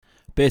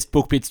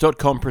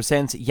BestBookBits.com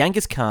presents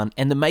Genghis Khan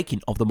and the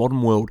Making of the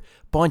Modern World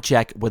by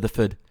Jack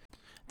Weatherford.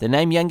 The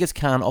name Genghis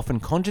Khan often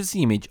conjures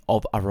the image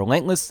of a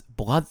relentless,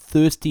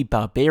 bloodthirsty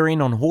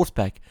barbarian on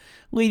horseback,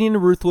 leading a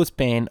ruthless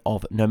band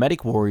of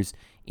nomadic warriors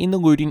in the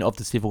looting of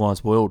the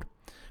civilized world.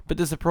 But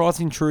the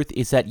surprising truth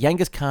is that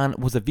Genghis Khan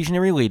was a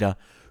visionary leader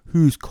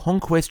whose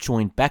conquest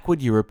joined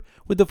backward Europe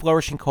with the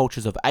flourishing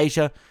cultures of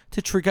Asia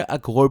to trigger a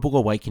global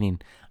awakening,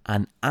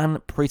 an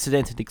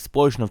unprecedented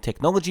explosion of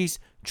technologies,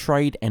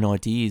 trade and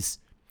ideas.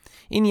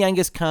 In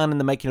Genghis Khan and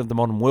the Making of the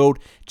Modern World,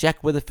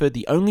 Jack Weatherford,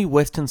 the only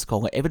Western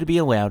scholar ever to be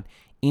allowed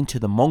into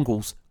the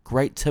Mongols'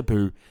 Great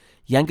Taboo,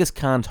 Genghis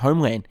Khan's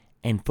homeland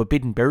and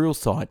forbidden burial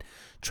site,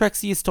 tracks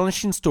the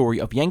astonishing story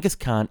of Genghis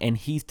Khan and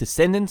his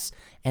descendants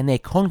and their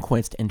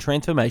conquest and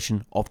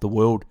transformation of the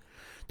world.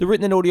 The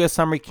written and audio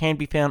summary can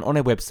be found on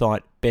our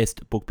website,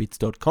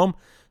 bestbookbits.com.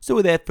 So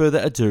without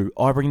further ado,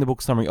 I bring the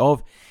book summary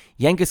of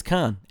Genghis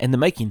Khan and the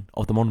Making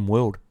of the Modern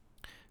World.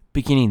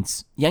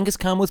 Beginnings. Genghis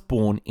Khan was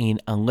born in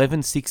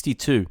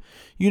 1162,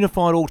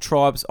 unified all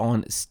tribes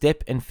on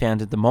steppe and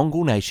founded the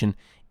Mongol nation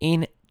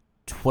in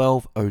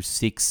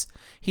 1206.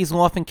 His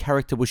life and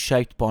character was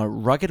shaped by a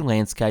rugged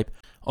landscape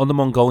on the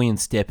Mongolian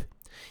steppe.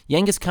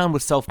 Genghis Khan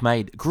was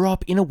self-made, grew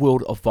up in a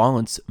world of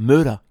violence,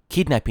 murder,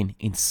 kidnapping,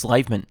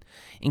 enslavement,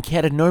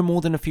 encountered no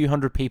more than a few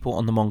hundred people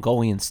on the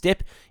Mongolian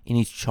steppe in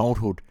his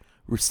childhood,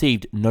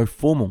 received no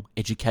formal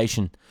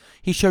education.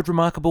 He showed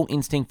remarkable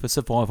instinct for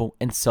survival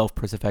and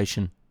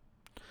self-preservation.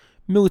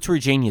 Military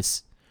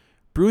genius.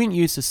 Brilliant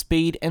use of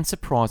speed and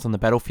surprise on the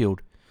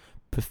battlefield.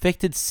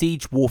 Perfected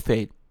siege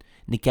warfare,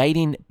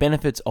 negating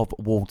benefits of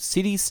walled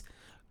cities.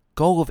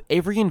 Goal of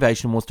every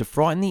invasion was to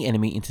frighten the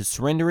enemy into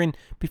surrendering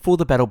before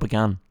the battle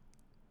began.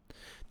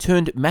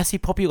 Turned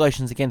massive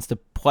populations against the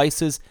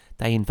places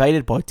they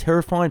invaded by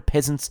terrifying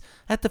peasants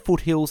at the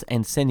foothills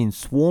and sending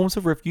swarms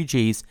of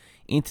refugees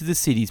into the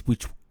cities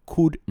which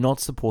could not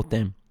support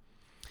them.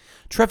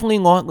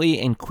 Travelling lightly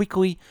and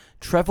quickly,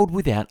 travelled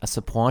without a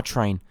supply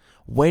train,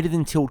 waited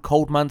until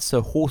cold months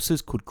so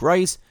horses could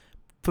graze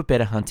for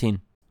better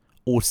hunting,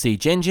 or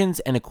siege engines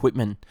and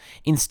equipment.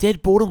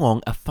 Instead brought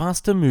along a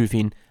faster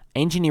moving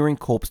engineering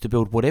corps to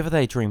build whatever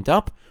they dreamed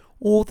up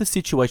or the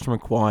situation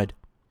required.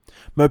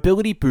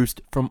 Mobility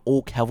boost from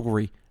all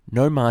cavalry,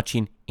 no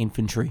marching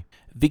infantry.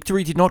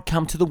 Victory did not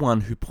come to the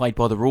one who played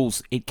by the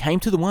rules, it came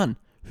to the one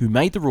who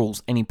made the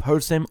rules and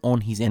imposed them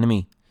on his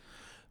enemy.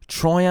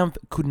 Triumph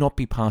could not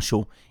be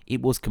partial,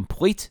 it was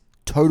complete,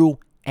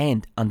 total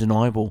and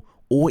undeniable,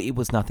 or it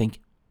was nothing.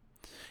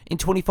 In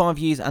 25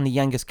 years under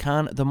Genghis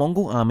Khan, the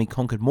Mongol army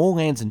conquered more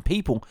lands and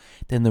people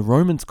than the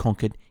Romans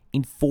conquered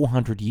in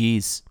 400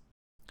 years.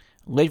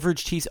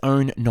 Leveraged his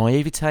own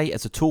naivete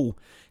as a tool,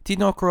 did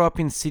not grow up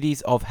in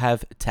cities of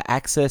have to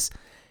access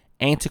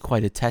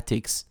antiquated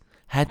tactics,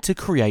 had to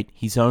create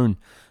his own,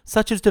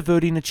 such as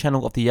diverting a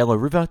channel of the Yellow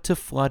River to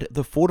flood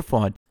the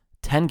fortified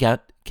Tangat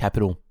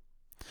capital.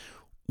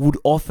 Would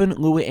often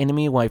lure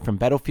enemy away from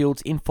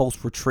battlefields in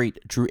false retreat,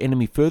 drew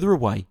enemy further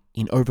away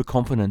in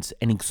overconfidence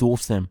and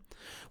exhaust them.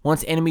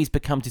 Once enemies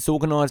become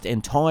disorganized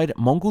and tired,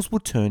 Mongols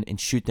would turn and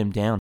shoot them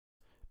down.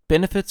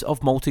 Benefits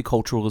of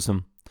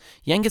multiculturalism.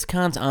 Genghis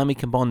Khan's army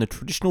combined the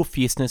traditional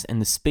fierceness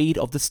and the speed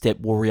of the steppe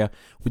warrior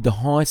with the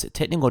highest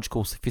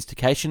technological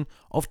sophistication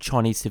of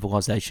Chinese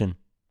civilization.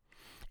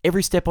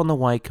 Every step on the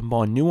way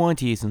combined new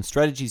ideas and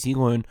strategies he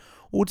learned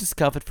or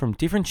discovered from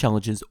different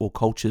challenges or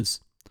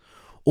cultures.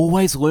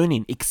 Always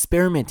learning,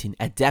 experimenting,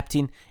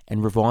 adapting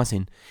and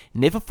revising.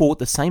 Never fought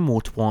the same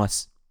war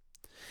twice.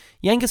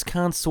 Genghis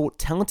Khan sought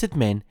talented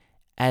men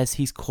as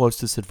his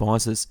closest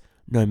advisors,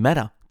 no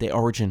matter their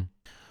origin.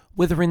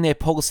 Whether in their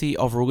policy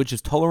of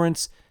religious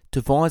tolerance,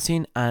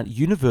 devising a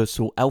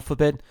universal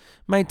alphabet,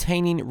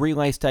 maintaining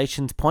relay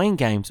stations, playing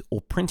games,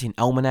 or printing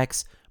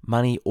almanacs,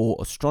 money, or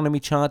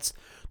astronomy charts,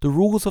 the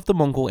rulers of the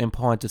Mongol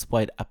Empire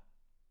displayed a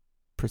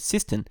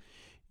persistent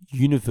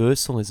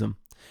universalism.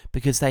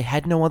 Because they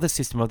had no other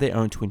system of their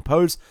own to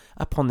impose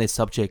upon their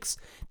subjects,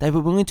 they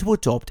were willing to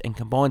adopt and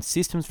combine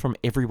systems from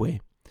everywhere.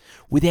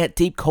 Without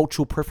deep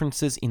cultural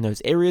preferences in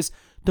those areas,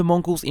 the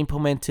Mongols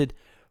implemented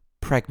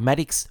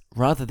pragmatics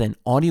rather than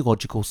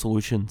ideological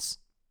solutions.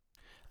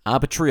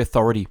 Arbitrary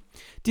authority.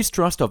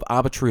 Distrust of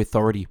arbitrary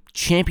authority,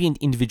 championed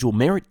individual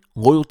merit,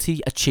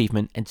 loyalty,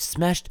 achievement, and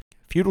smashed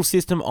feudal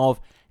system of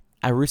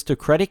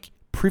aristocratic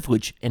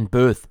privilege and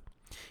birth.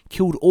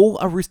 Killed all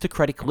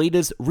aristocratic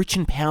leaders, rich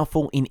and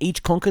powerful in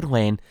each conquered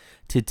land,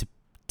 to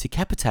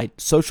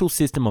decapitate social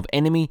system of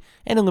enemy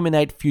and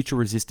eliminate future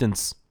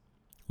resistance.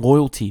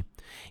 Loyalty.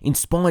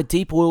 Inspired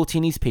deep loyalty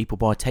in his people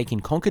by taking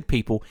conquered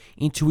people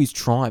into his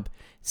tribe,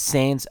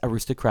 sans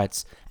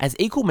aristocrats, as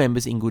equal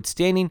members in good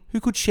standing who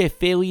could share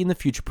fairly in the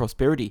future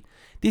prosperity.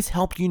 This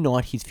helped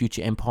unite his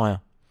future empire.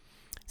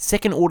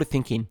 Second order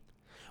thinking.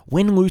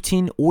 When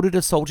looting, ordered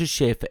a soldier's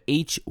share for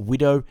each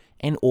widow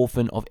and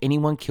orphan of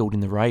anyone killed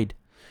in the raid.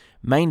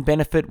 Main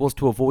benefit was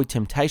to avoid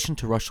temptation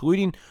to rush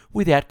looting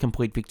without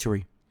complete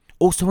victory.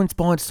 Also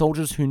inspired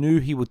soldiers who knew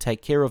he would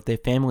take care of their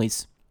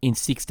families. In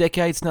 6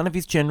 decades, none of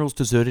his generals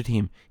deserted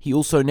him. He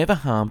also never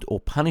harmed or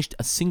punished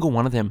a single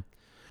one of them.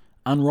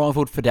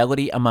 unrivaled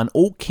fidelity among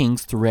all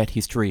kings throughout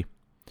history.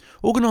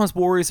 Organised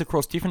warriors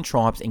across different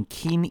tribes and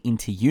kin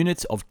into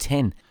units of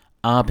 10,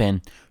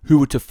 Arban, who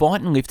were to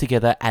fight and live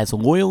together as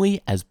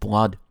loyally as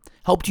blood,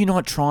 helped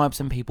unite tribes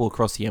and people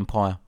across the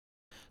empire,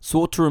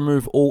 sought to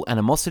remove all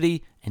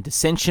animosity and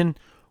dissension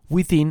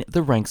within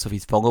the ranks of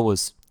his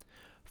followers,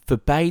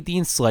 forbade the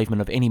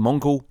enslavement of any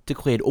Mongol,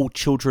 declared all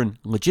children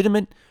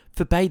legitimate,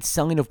 forbade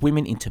selling of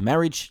women into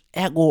marriage,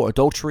 outlawed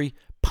adultery,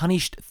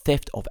 punished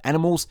theft of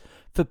animals,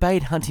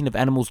 forbade hunting of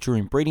animals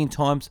during breeding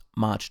times,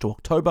 March to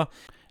October,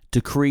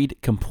 decreed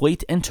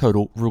complete and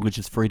total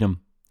religious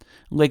freedom.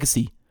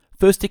 Legacy.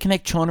 First to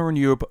connect China and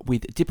Europe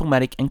with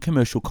diplomatic and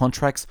commercial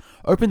contracts,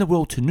 opened the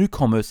world to new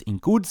commerce in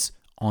goods,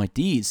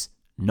 ideas,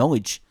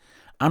 knowledge,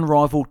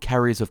 unrivaled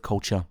carriers of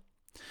culture.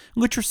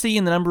 Literacy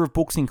and the number of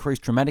books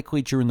increased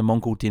dramatically during the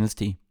Mongol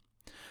dynasty.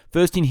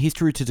 First in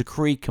history to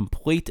decree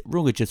complete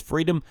religious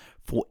freedom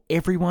for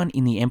everyone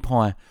in the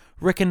empire,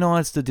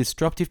 recognized the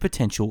disruptive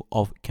potential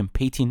of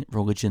competing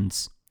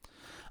religions.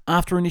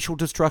 After initial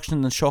destruction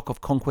and the shock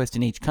of conquest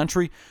in each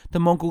country, the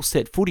Mongols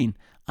set footing,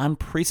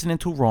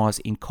 unprecedented rise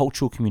in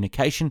cultural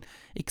communication,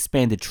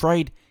 expanded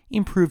trade,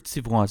 improved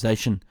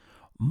civilization.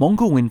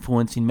 Mongol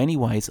influence in many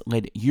ways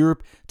led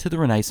Europe to the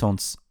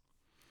Renaissance.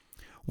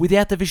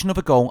 Without the vision of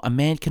a goal, a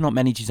man cannot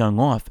manage his own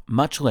life,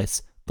 much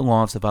less the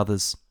lives of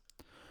others.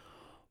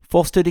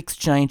 Fostered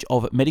exchange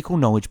of medical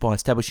knowledge by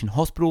establishing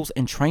hospitals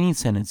and training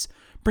centres,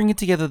 bringing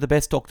together the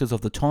best doctors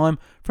of the time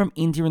from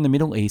India and the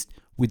Middle East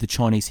with the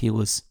Chinese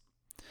healers.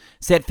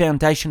 Set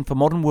foundation for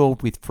modern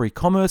world with free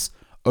commerce,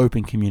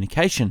 open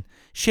communication,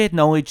 shared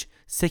knowledge,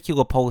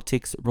 secular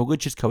politics,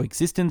 religious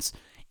coexistence,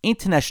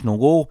 international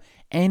law,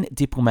 and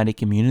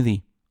diplomatic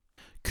immunity.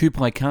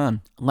 Kublai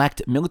Khan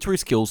lacked military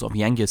skills of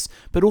Genghis,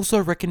 but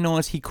also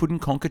recognised he couldn't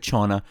conquer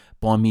China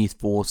by mere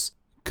force.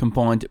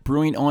 Combined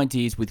brilliant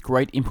ideas with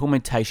great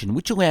implementation,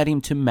 which allowed him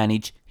to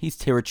manage his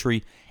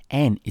territory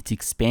and its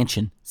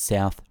expansion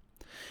south.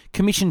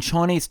 Commissioned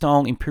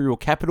Chinese-style imperial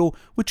capital,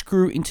 which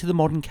grew into the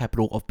modern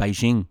capital of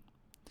Beijing.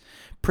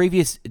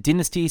 Previous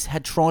dynasties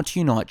had tried to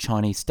unite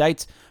Chinese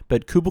states,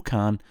 but Kublai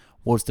Khan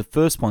was the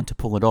first one to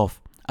pull it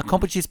off.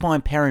 Accomplished this by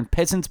empowering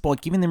peasants by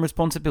giving them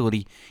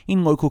responsibility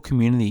in local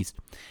communities,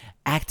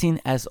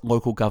 acting as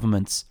local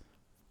governments,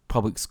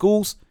 public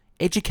schools,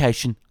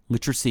 education,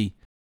 literacy.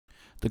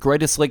 The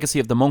greatest legacy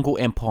of the Mongol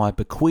Empire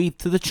bequeathed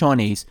to the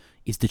Chinese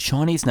is the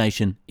Chinese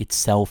nation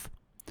itself.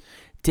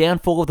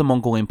 Downfall of the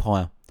Mongol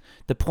Empire.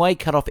 The plague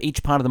cut off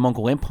each part of the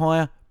Mongol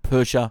Empire,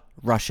 Persia,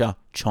 Russia,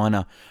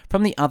 China,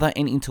 from the other,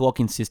 and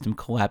interlocking system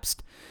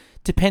collapsed.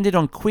 Depended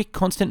on quick,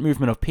 constant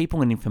movement of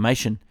people and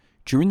information.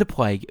 During the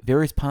plague,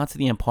 various parts of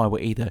the empire were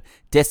either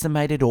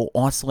decimated or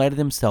isolated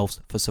themselves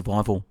for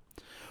survival.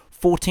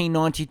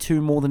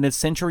 1492, more than a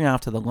century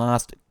after the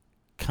last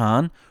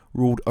Khan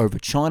ruled over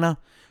China,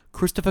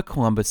 Christopher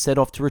Columbus set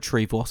off to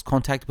retrieve lost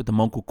contact with the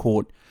Mongol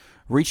court,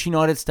 reached the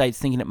United States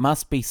thinking it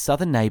must be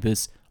southern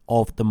neighbours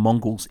of the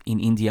Mongols in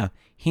India,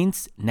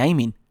 hence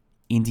naming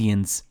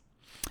Indians.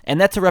 And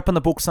that's a wrap on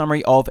the book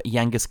summary of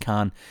Genghis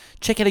Khan.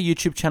 Check out our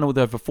YouTube channel with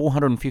over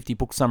 450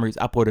 book summaries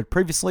uploaded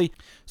previously.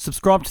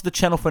 Subscribe to the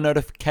channel for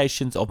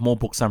notifications of more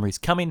book summaries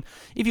coming.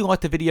 If you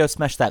liked the video,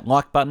 smash that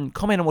like button.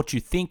 Comment on what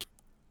you think.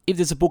 If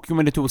there's a book you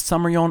want to do a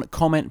summary on,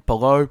 comment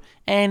below.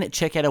 And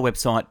check out our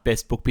website,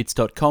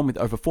 bestbookbits.com, with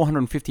over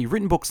 450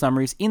 written book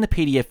summaries in the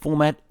PDF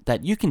format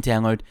that you can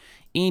download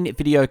in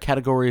video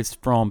categories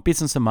from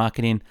business and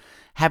marketing,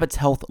 habits,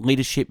 health,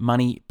 leadership,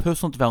 money,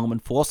 personal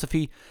development,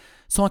 philosophy,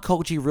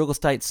 psychology, real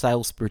estate,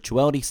 sales,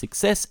 spirituality,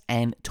 success,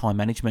 and time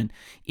management.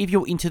 If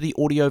you're into the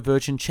audio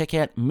version, check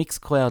out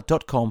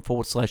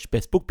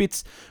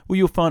mixcloud.com/bestbookbits, where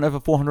you'll find over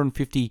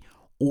 450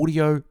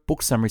 audio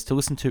book summaries to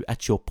listen to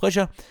at your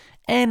pleasure.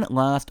 And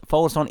last,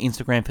 follow us on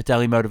Instagram for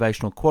daily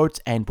motivational quotes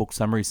and book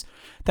summaries.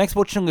 Thanks for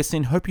watching and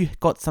listening. Hope you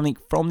got something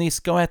from this.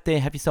 Go out there,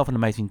 have yourself an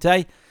amazing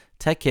day.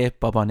 Take care.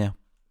 Bye-bye now.